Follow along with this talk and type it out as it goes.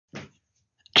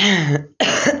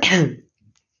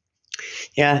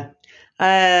Yeah.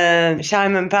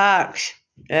 Simon Parkes.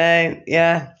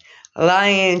 Yeah.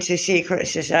 Lying to secret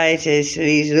societies, to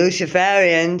these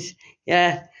Luciferians.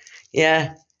 Yeah.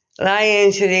 Yeah.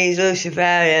 Lying to these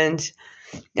Luciferians.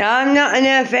 Now, I'm not an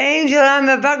earth angel, I'm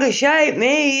a bag of shite.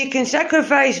 Me, you can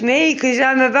sacrifice me because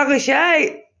I'm a bag of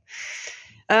shite.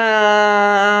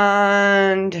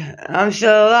 And I'm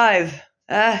still alive.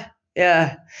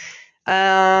 Yeah.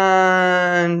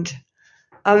 And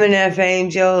I'm an earth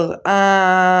angel,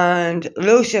 and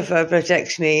Lucifer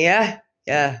protects me, yeah?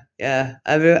 Yeah.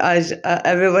 As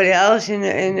everybody else in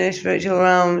the spiritual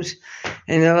realms,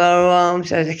 in the lower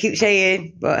realms, as I keep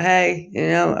saying, but hey,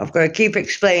 I've got to keep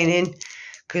explaining,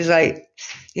 because, like,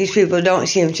 these people don't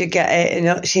seem to get it and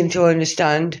don't seem to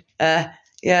understand,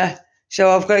 yeah? So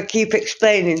I've got to keep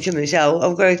explaining to myself,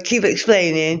 I've got to keep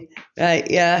explaining, right,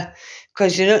 yeah?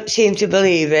 Because they don't seem to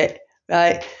believe it,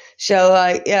 right? So,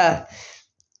 like, yeah.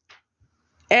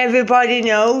 Everybody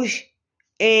knows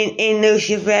in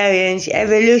Luciferians,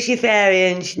 every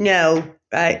Luciferians know,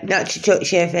 right, not to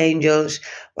touch earth angels.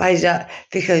 Why is that?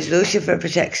 Because Lucifer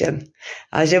protects them.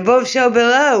 As above, so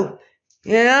below.